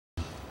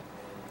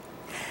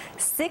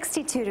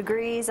62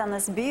 degrees on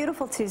this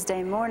beautiful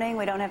Tuesday morning.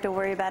 We don't have to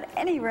worry about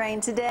any rain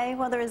today.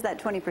 Well, there is that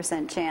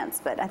 20%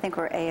 chance, but I think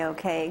we're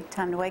A-OK.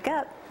 Time to wake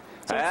up.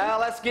 Well,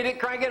 let's get it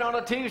cranking on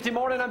a Tuesday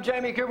morning. I'm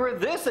Jamie Cooper.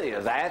 This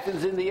is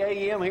Athens in the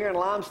AM here in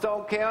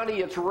Limestone County.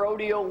 It's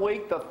Rodeo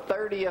Week, the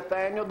 30th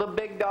annual. The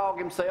big dog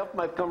himself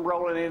may come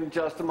rolling in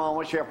just a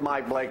moment. Sheriff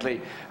Mike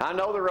Blakely. I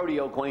know the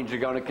rodeo queens are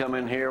going to come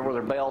in here with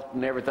their belt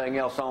and everything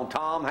else on.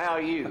 Tom, how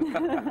are you?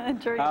 I'm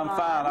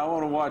fine. I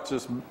want to watch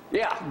this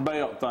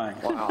belt thing.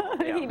 Wow.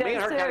 Yeah. Me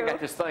and her kind of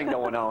got this thing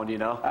going on, you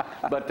know.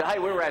 But, hey,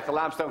 we were at the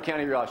Limestone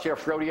County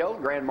Sheriff's Rodeo,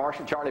 Grand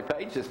Marshal Charlie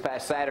Page, this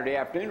past Saturday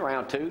afternoon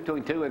around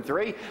between 2 and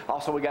 3.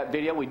 Also, we got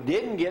video we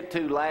didn't get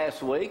to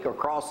last week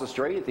across the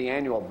street at the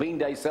annual Bean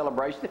Day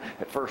celebration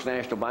at First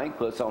National Bank,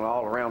 puts on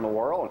all around the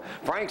world.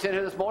 And Frank's in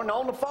here this morning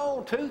on the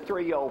phone,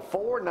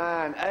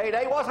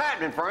 230-4988. What's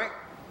happening, Frank?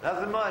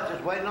 Nothing much.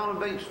 Just waiting on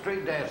the beach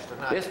street dance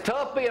tonight. It's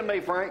tough being me,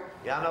 Frank.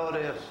 Yeah, I know it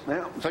is.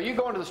 Yeah. So you're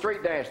going to the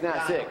street dance now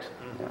at 6.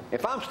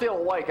 If I'm still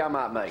awake, I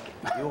might make it.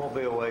 You won't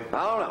be awake.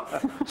 I don't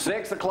know.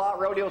 6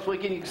 o'clock rodeo this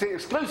weekend. You can see it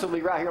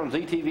exclusively right here on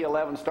ZTV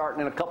 11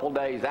 starting in a couple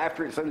days.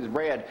 After it, as soon as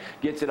Brad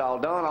gets it all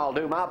done, I'll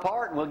do my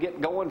part and we'll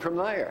get going from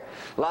there.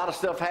 A lot of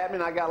stuff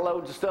happening. I got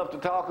loads of stuff to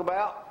talk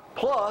about.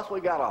 Plus,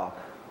 we got a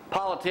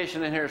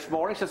politician in here this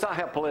morning. Since I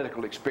have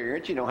political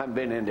experience, you know, I haven't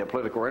been in the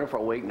political arena for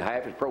a week and a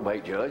half as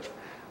probate judge.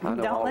 I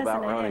know all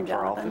about running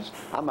for office.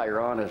 I may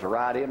run as a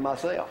write-in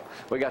myself.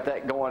 We got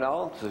that going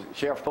on. So the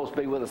sheriff's supposed to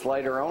be with us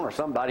later on, or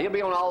somebody. He'll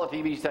be on all the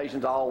TV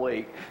stations all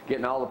week,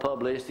 getting all the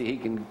publicity he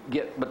can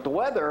get. But the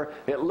weather,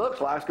 it looks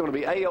like it's going to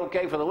be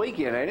A-OK for the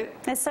weekend, ain't it?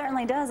 It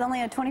certainly does.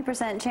 Only a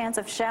 20% chance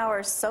of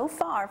showers so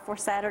far for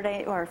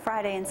Saturday or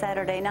Friday and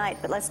Saturday night.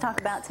 But let's talk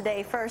about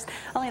today first.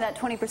 Only that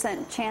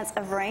 20% chance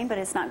of rain, but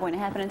it's not going to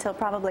happen until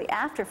probably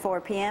after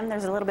 4 p.m.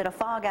 There's a little bit of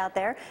fog out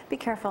there. Be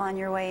careful on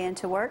your way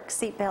into work.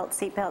 Seatbelt,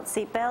 seatbelt,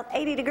 seatbelt.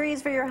 80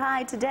 degrees for your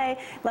high today.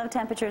 Low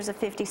temperatures of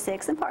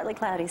 56 and partly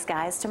cloudy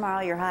skies.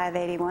 Tomorrow your high of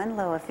 81,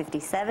 low of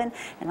 57.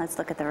 And let's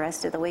look at the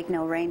rest of the week.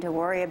 No rain to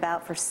worry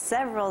about for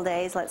several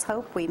days. Let's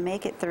hope we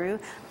make it through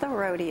the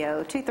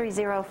rodeo.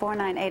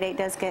 230-4988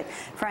 does get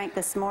Frank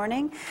this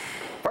morning.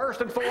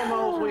 First and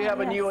foremost, we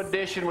have a new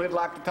addition we'd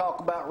like to talk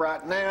about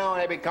right now.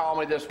 Abby called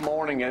me this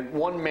morning at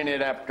 1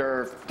 minute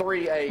after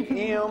 3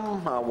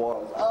 a.m. I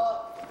was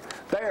up.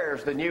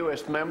 There's the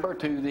newest member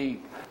to the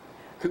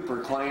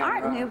Cooper clan.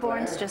 Aren't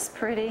newborns just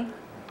pretty?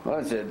 What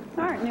is it?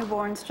 Aren't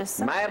newborns just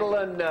so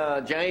Madeline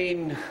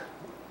Jane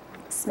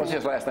Smith. What's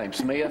his last name?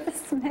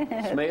 Smith?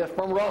 Smith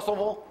from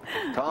Russellville.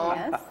 Tom?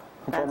 Yes,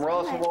 from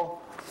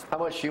Russellville. Right. How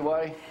much she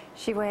weigh?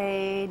 She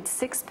weighed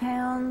 6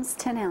 pounds,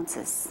 10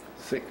 ounces.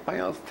 6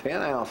 pounds, 10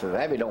 ounces.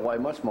 Abby don't weigh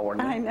much more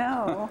than that. I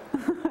know.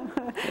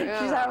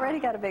 Yeah. She's already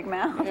got a big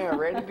mouth. Yeah,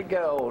 ready to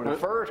go. The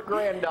first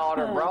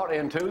granddaughter brought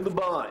into the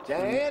bunch.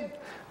 And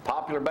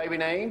popular baby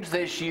names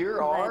this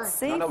year are,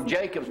 I know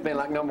Jacob's been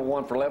like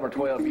 #1 for 11 or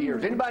 12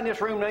 years. Anybody in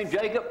this room named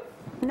Jacob?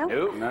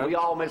 Nope. Nope. We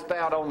all missed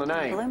out on the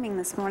name. Blooming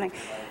this morning.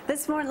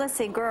 This morning, let's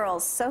see,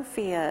 girls,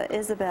 Sophia,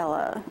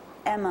 Isabella,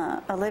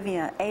 Emma,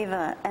 Olivia,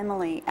 Ava,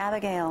 Emily,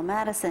 Abigail,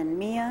 Madison,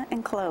 Mia,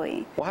 and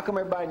Chloe. Well, how come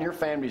everybody in your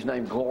family's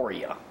named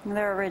Gloria?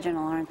 They're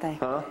original, aren't they?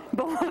 Huh?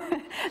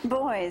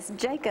 Boys,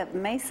 Jacob,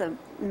 Mason,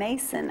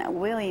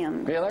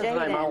 William, yeah, that's Jaden,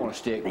 the name I want to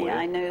stick with. Yeah,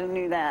 I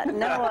knew that.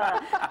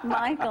 Noah,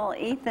 Michael,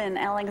 Ethan,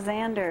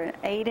 Alexander,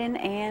 Aiden,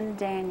 and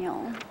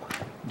Daniel.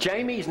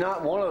 Jamie's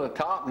not one of the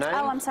top names?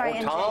 Oh, I'm sorry,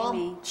 and Tom?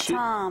 Jamie,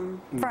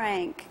 Tom,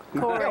 Frank,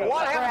 Corey, yeah,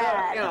 what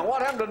Brad.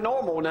 What happened to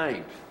normal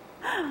names?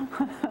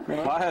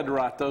 Well, I had to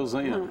write those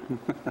in.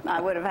 I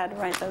would have had to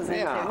write those in,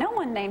 too. No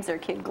one names their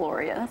kid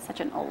Gloria. That's such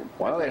an old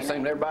Well, they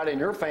seem everybody in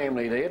your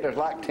family did. There's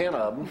like 10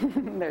 of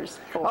them. There's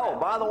 4. Oh,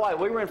 by the way,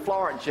 we were in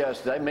Florence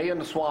yesterday. Me and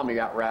the Swami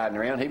got riding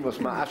around. He was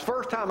my it's the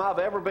first time I've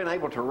ever been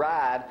able to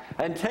ride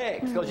and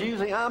text, because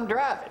usually I'm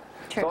driving.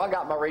 True. So I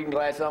got my reading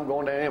glasses. I'm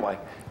going there anyway.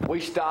 We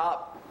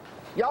stopped.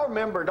 Y'all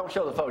remember, don't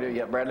show the photo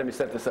yet, Brad. Let me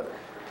set this up.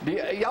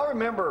 Y'all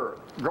remember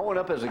growing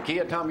up as a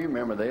kid? Tom, you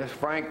remember this.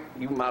 Frank,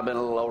 you might have been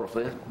a little older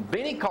for this.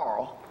 Benny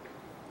Carl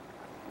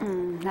had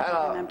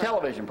a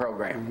television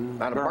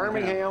program out of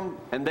Birmingham,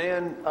 and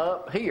then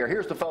up here.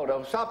 Here's the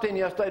photo. Stopped in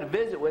yesterday to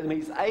visit with him.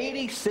 He's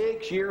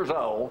 86 years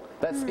old.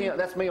 That's him,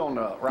 that's me on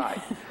the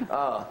right.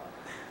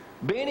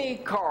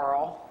 Benny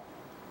Carl,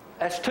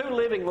 that's 2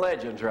 living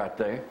legends right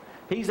there.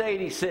 He's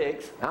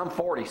 86. I'm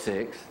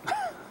 46.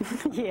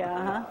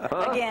 Yeah.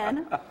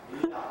 Again.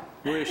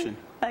 Wishing.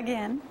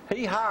 Again.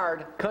 He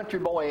hired Country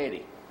Boy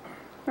Eddie.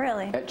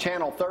 Really? At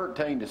Channel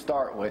 13 to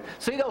start with.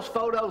 See those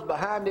photos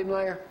behind him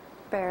there?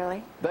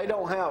 Barely. They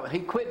don't have, he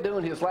quit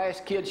doing his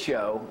last kid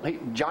show.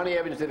 Johnny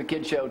Evans did a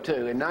kid show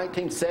too in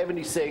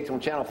 1976 on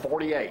Channel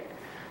 48.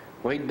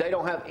 Well, they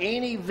don't have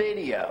any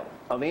video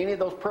of any of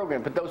those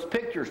programs, but those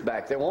pictures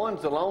back there.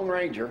 One's the Lone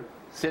Ranger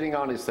sitting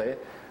on his set,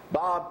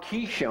 Bob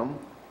Keesham,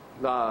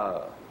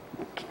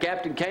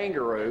 Captain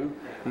Kangaroo,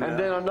 and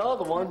then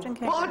another one,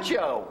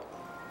 Poncho.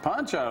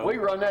 Poncho. We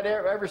run that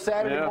every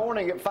Saturday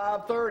morning at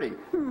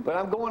 5:30. But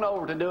I'm going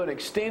over to do an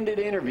extended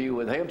interview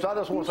with him. So I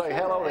just want to say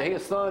hello to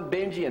his son,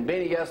 Benji, and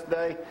Benny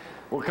yesterday.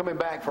 We're coming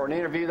back for an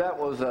interview. That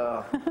was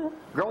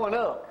growing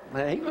up.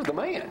 Man, he was the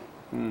man.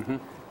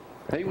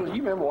 He was. You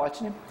remember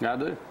watching him? I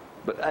do.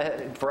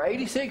 But for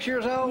 86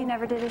 years old. You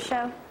never did a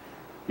show?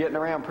 Getting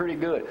around pretty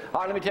good. All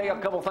right, let me tell you a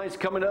couple of things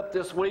coming up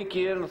this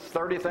weekend.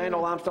 30th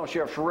Annual Limestone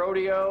Sheriff's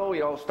Rodeo.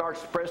 You know,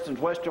 starts Preston's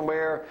Western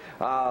Wear.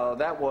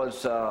 That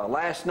was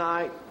last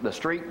night. The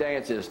street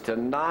dance is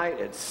tonight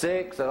at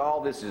 6. And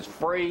all this is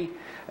free.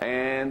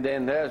 And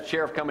then there's the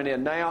sheriff coming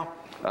in now.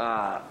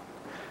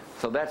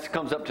 So that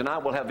comes up tonight.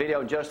 We'll have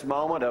video in just a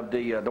moment of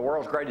the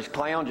world's greatest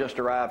clown just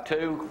arrived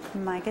too.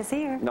 Mike is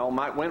here. No,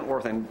 Mike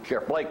Wentworth and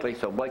Sheriff Blakely.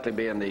 So Blakely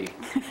being the,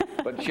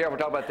 but the sheriff will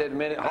talk about that in a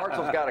minute.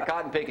 Hartsville's got a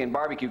cotton picking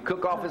barbecue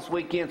cook-off this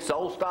weekend.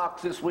 Soul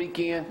Stocks this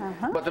weekend.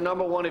 But the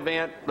 #1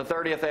 event, the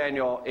 30th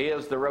annual,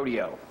 is the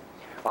rodeo.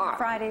 All right.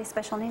 Friday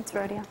special needs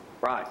rodeo.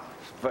 Right.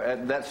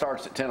 That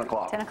starts at 10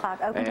 o'clock. 10 o'clock.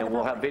 Open to the And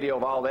we'll public. have video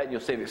of all that.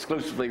 You'll see it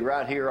exclusively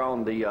right here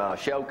on the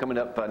show coming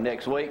up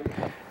next week.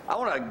 I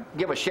want to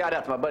give a shout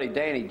out to my buddy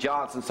Danny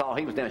Johnson.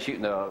 He was down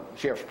shooting the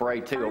Sheriff's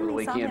Parade too over the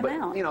Finally saw weekend. him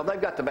But out. you know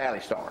they've got the Valley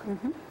Star.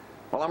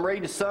 Well, I'm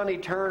reading Sonny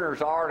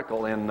Turner's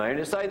article in there, and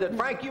it say that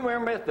Frank, you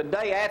remember the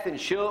day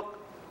Athens shook?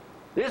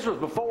 This was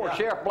before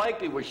Sheriff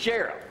Blakely was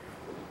sheriff.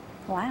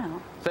 Wow.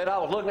 Said I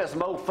was looking at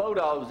some old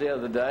photos the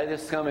other day.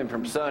 This is coming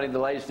from Sonny, the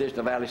latest edition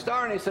of Valley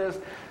Star, and he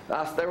says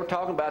they were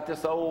talking about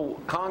this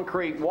old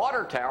concrete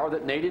water tower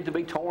that needed to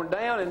be torn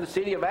down in the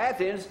city of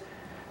Athens.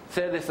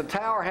 Said this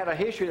tower had a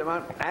history that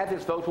my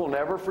Athens folks will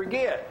never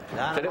forget.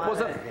 Said it was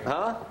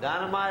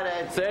Dynamite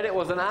Atkins. Said it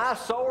was an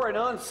eyesore and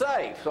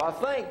unsafe. So I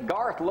think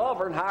Garth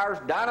Lovern hires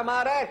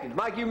Dynamite Atkins.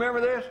 Mike, you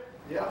remember this?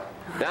 Yeah.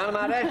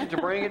 Dynamite Atkins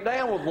to bring it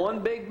down with one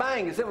big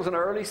bang. It was in the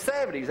early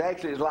 70s.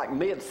 Actually, it was like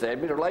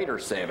mid-70s or later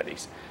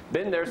 70s.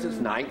 Been there since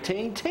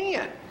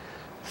 1910.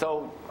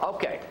 So,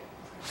 okay.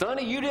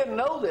 Sonny, you didn't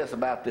know this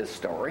about this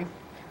story,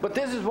 but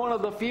this is one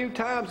of the few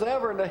times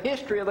ever in the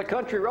history of the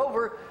Country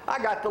Rover I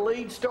got the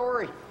lead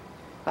story.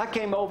 I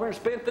came over and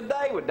spent the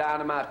day with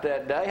Dynamite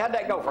that day. How'd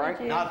that go, Frank?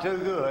 Not too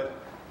good.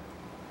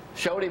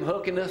 Showed him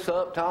hooking this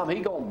up, Tom. He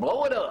gonna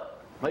blow it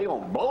up. He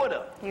gonna blow it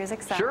up. He was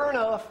excited. Sure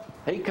enough,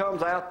 he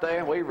comes out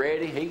there. We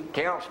ready. He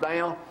counts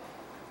down.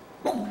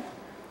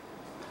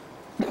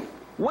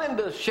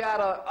 Windows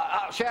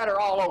shatter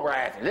all over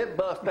Athens. It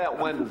bust out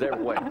windows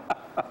everywhere.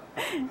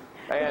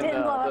 And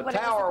the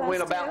tower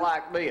went about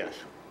like this.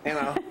 You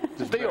know,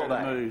 still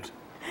that.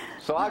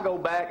 So I go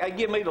back. They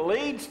give me the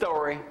lead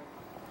story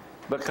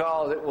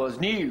because it was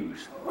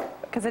news.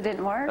 Because it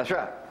didn't work? That's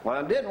right. Well,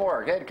 it didn't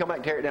work. I had to come back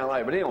and tear it down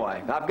later. But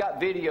anyway, I've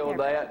got video of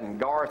that and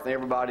Garth and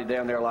everybody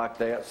down there like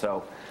that.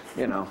 So,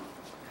 you know,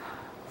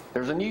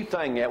 there's a new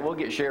thing that we'll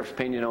get Sheriff's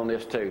opinion on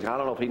this too. I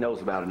don't know if he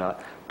knows about it or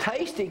not.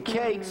 Tasty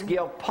cakes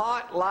give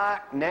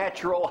pot-like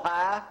natural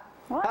high.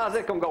 What? How's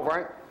that going to go,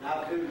 Frank?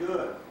 Not too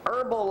good.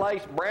 Herbal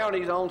lace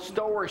brownies on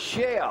store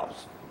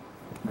shelves.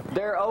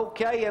 They're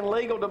okay and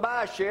legal to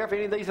buy, Sheriff.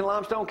 Any of these in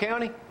Limestone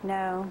County?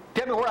 No.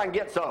 Tell me where I can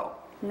get some.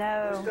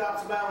 No. We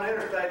stopped about on the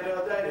interstate the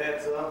other day,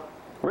 Dad, son.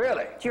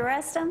 Really? Did you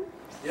arrest him?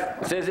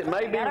 Yep. Says it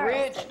may be Got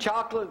rich, arrested.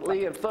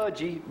 chocolatey, and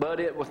fudgy, but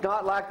it was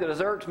not like the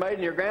desserts made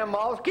in your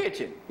grandma's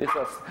kitchen. It's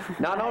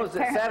not only does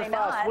it Apparently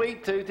satisfy not. a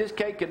sweet tooth, this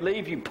cake could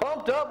leave you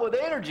pumped up with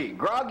energy,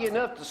 groggy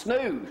enough to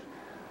snooze.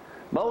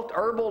 Most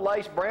herbal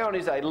lace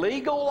brownies, a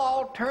legal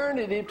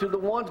alternative to the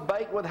ones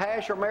baked with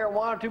hash or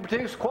marijuana to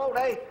produce, quote,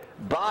 a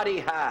body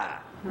high.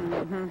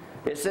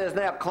 It says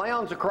now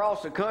clowns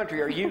across the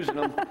country are using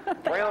them.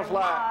 Browns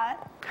like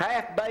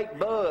half-baked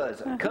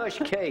buzz, kush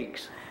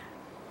cakes.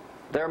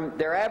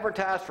 They're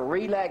advertised for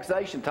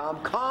relaxation,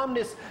 Tom,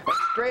 calmness, and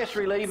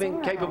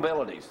stress-relieving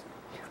capabilities.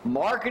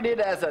 Marketed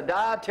as a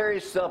dietary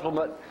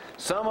supplement,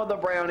 some of the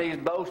brownies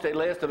boast a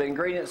list of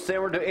ingredients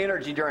similar to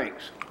energy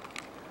drinks.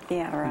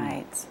 Yeah,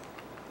 right.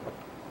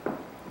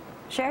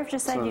 Sheriff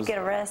just said you'd get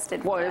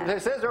arrested. Well,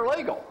 it says they're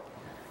legal.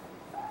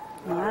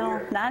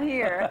 Well, not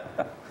here.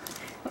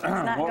 He's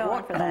not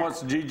going for that.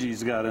 What's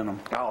Gigi's got in them?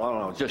 Oh, I don't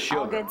know, just sugar.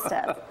 All good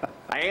stuff.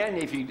 And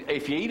if you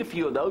eat a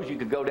few of those, you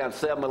could go down to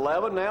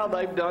 7-Eleven. Now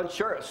they've done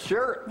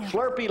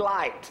Slurpee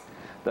Light.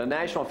 The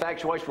national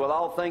infatuation with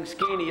all things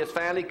skinny has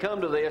finally come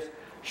to this.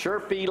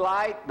 Slurpee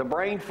Light, the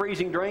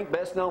brain-freezing drink,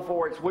 best known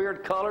for its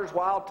weird colors,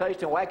 wild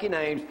taste, and wacky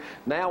names,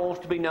 now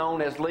wants to be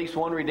known as at least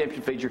one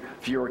redemption feature: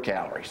 fewer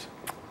calories.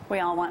 We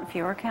all want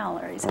fewer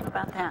calories. How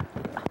about that?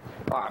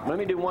 All right, let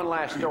me do one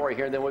last story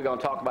here, then we're going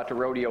to talk about the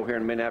rodeo here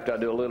in a minute after I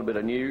do a little bit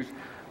of news.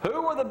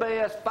 Who were the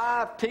best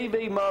 5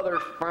 TV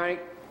mothers, Frank,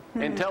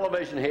 in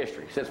television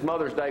history, since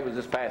Mother's Day was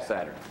this past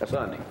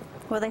Sunday?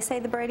 Will they say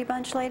the Brady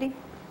Bunch lady?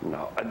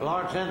 No.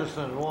 Lawrence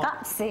Henderson won.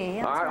 Ah, see.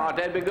 All right,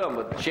 that'd be good,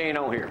 but she ain't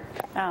on here.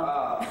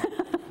 Oh.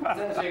 It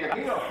says here,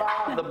 here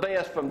are 5 of the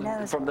best from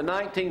the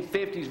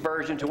 1950s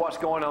version to what's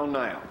going on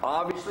now.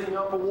 Obviously,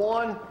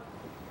 #1,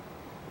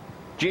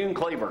 June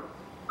Cleaver.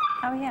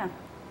 Oh, yeah.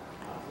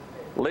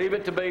 Leave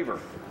It to Beaver.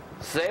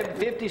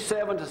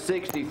 57 to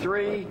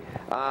 63.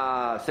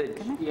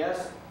 Said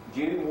yes.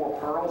 June wore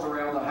pearls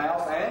around the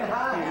house and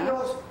high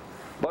heels.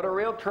 But her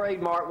real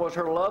trademark was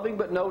her loving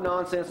but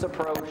no-nonsense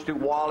approach to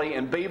Wally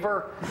and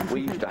Beaver.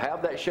 We used to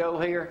have that show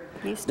here.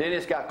 Then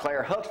it's got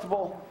Claire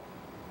Huxtable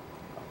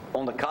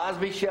on The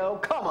Cosby Show.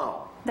 Come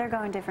on. They're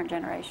going different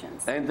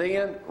generations. And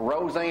then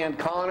Roseanne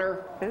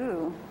Connor.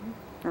 Ooh,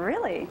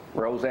 really?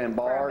 Roseanne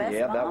Barr,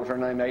 yeah, that was her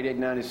name,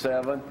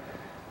 8897.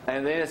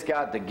 And then it's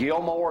got the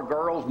Gilmore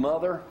Girls'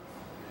 mother.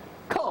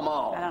 Come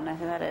on. I don't know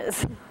who that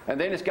is. And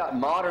then it's got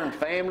Modern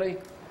Family.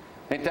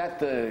 Ain't that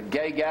the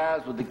gay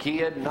guys with the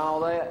kid and all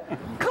that?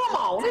 Come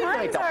on, these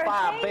ain't the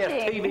 5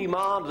 best TV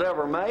moms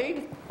ever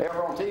made,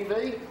 ever on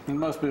TV. It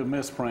must be a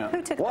misprint.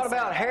 Who took What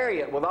about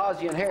Harriet with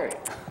Ozzie and Harriet?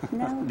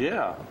 No.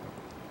 Yeah.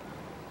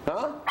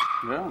 Huh?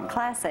 Yeah.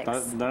 Classics.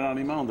 They're not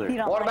even on there. You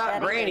don't What like about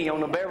that Granny either, on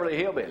the do you? Beverly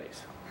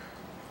Hillbillies?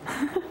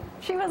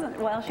 She wasn't,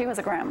 well, she was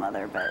a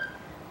grandmother, but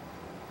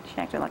she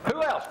acted like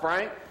Who else,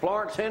 Frank?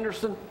 Florence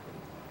Henderson?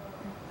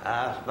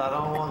 That's about the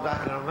only ones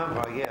I can remember,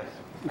 I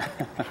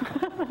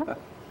guess.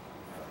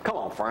 Come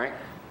on, Frank.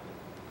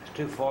 It's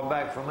too far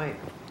back for me.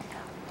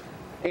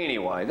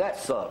 Anyway, that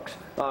sucks.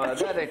 That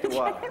ain't the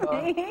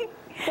way.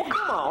 Well,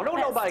 come on. Don't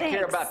That nobody care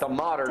stinks. about the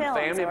Modern Tell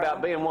 'em, Family, Zorro.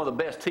 about being one of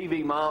the best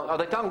TV moms. Are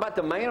they talking about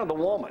the man or the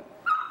woman?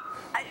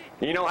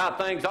 You know how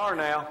things are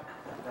now.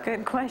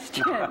 Good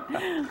question.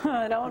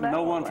 I don't know.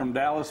 No one from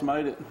Dallas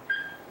made it.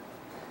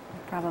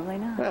 Probably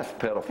not. That's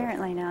pitiful.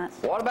 Apparently not.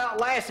 What about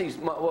Lassie's,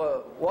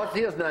 what's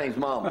his name's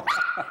mama?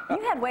 You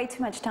had way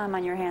too much time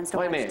on your hands to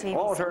Wait a watch minute. TV.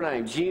 What was her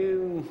name?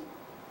 June.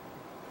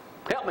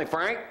 Help me,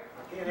 Frank.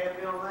 I can't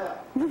help you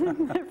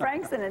on that.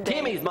 Frank's in a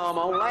Timmy's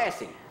mama on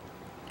Lassie.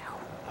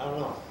 I don't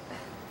know.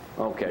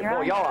 Okay. You're Boy,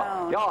 on your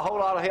y'all own. a whole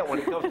lot of help when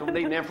it comes to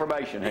needing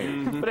information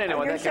here. But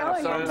anyway, You're that kind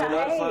of showing sums your it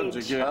up. That subject,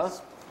 age.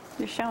 yes.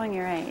 You're showing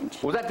your age.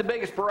 Was that the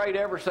biggest parade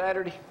ever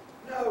Saturday?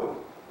 No.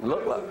 It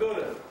looked It was like a good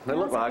one. It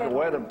looked That's a like the good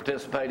weather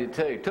participated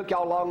too. Took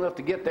y'all long enough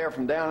to get there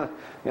from down,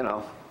 you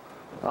know.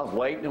 I was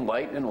waiting and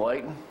waiting and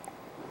waiting.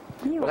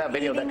 You We'll were have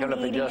video of that eating coming up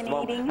in and just a eating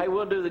moment. and eating. Hey,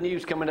 we'll do the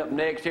news coming up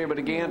next here, but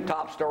again,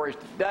 top stories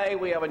today.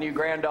 We have a new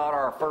granddaughter,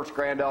 our first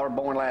granddaughter,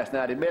 born last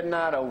night at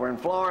midnight over in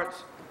Florence.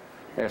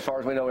 As far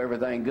as we know,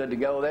 everything good to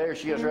go there.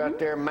 She is right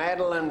there,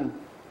 Madeline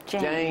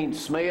Jane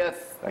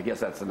Smith. I guess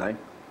that's the name.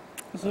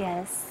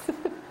 Yes.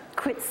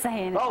 Quit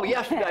saying it. Oh,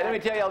 yesterday, let me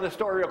tell y'all this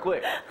story real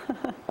quick.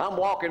 I'm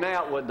walking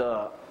out with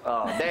the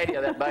daddy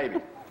of that baby.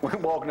 We're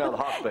walking out of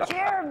the hospital.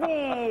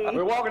 Jeremy!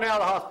 We're walking out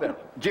of the hospital.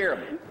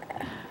 Jeremy.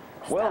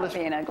 Well, Stop this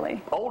being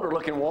ugly. older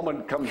looking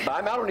woman comes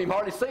by me. I don't even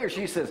hardly see her.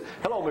 She says,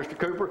 "Hello, Mr.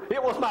 Cooper.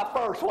 It was my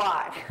first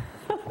wife."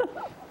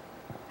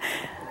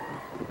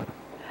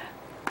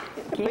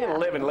 Being a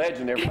living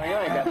legend and everything,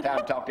 I ain't got time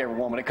to talk to every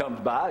woman that comes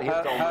by. It hits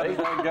How on did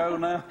me. that go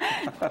now?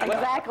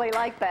 Exactly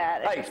like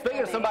that. Hey,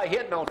 speaking of somebody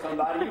hitting on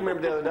somebody, you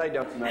remember the other day,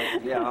 don't you know?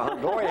 Yeah,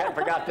 Gloria hadn't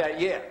forgot that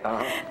yet.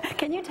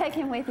 Can you take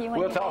him with you when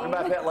We'll you talk leave?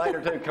 about that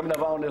later, too, coming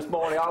up on this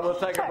morning. All right, we'll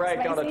take a Thanks, break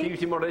on a Macy.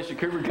 Tuesday morning edition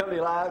of Cooper Company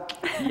Live.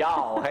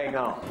 Y'all hang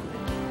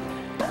on.